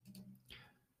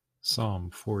Psalm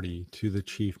 40, to the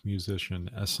chief musician,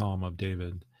 a psalm of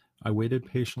David. I waited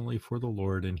patiently for the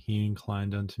Lord, and he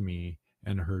inclined unto me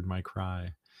and heard my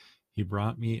cry. He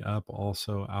brought me up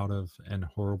also out of an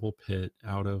horrible pit,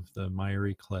 out of the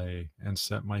miry clay, and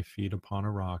set my feet upon a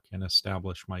rock, and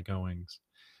established my goings.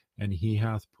 And he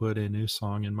hath put a new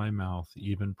song in my mouth,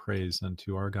 even praise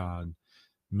unto our God.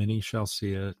 Many shall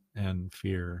see it and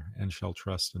fear, and shall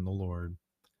trust in the Lord.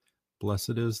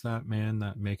 Blessed is that man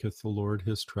that maketh the Lord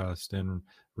his trust, and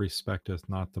respecteth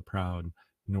not the proud,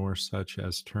 nor such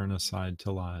as turn aside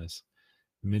to lies.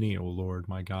 Many, O Lord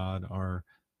my God, are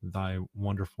thy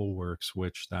wonderful works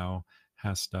which thou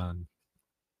hast done,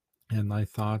 and thy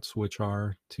thoughts which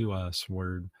are to us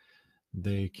word,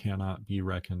 they cannot be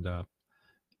reckoned up.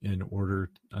 In order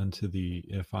unto thee,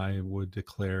 if I would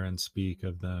declare and speak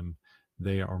of them,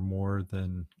 they are more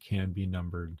than can be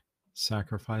numbered.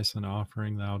 Sacrifice and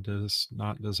offering thou didst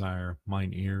not desire,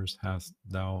 mine ears hast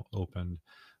thou opened.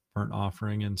 Burnt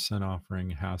offering and sin offering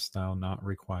hast thou not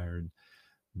required.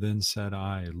 Then said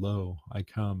I, Lo, I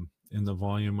come. In the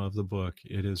volume of the book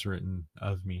it is written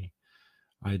of me.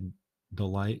 I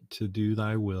delight to do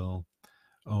thy will,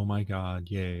 O my God,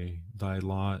 yea, thy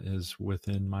law is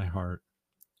within my heart.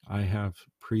 I have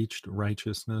preached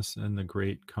righteousness in the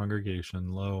great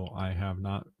congregation. Lo, I have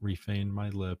not refrained my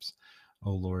lips.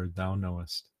 O Lord, thou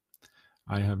knowest.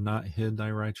 I have not hid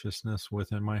thy righteousness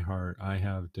within my heart. I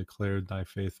have declared thy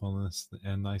faithfulness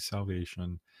and thy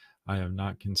salvation. I have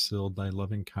not concealed thy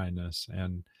loving kindness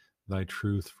and thy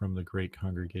truth from the great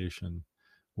congregation.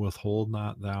 Withhold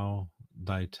not thou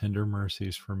thy tender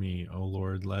mercies for me, O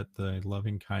Lord. Let thy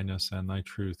loving kindness and thy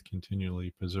truth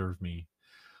continually preserve me.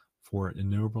 For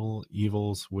innumerable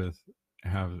evils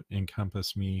have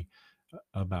encompassed me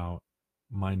about.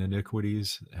 Mine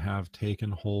iniquities have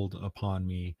taken hold upon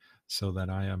me, so that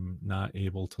I am not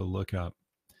able to look up.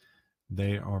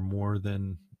 They are more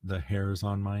than the hairs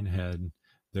on mine head,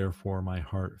 therefore my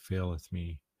heart faileth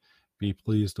me. Be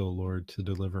pleased, O Lord, to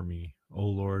deliver me. O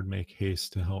Lord, make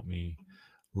haste to help me.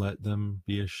 Let them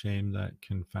be ashamed that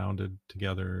confounded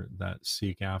together that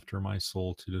seek after my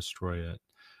soul to destroy it.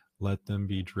 Let them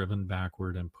be driven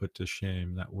backward and put to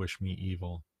shame that wish me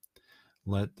evil.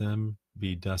 Let them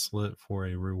be desolate for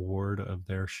a reward of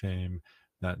their shame,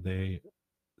 that they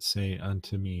say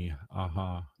unto me,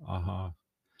 Aha, aha.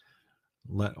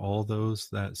 Let all those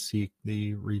that seek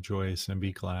thee rejoice and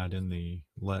be glad in thee.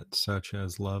 Let such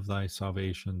as love thy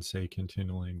salvation say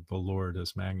continually, The Lord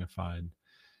is magnified.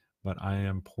 But I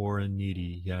am poor and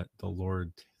needy, yet the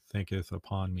Lord thinketh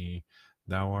upon me.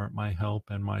 Thou art my help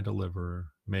and my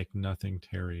deliverer. Make nothing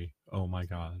tarry, O my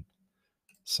God.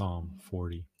 Psalm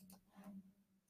 40.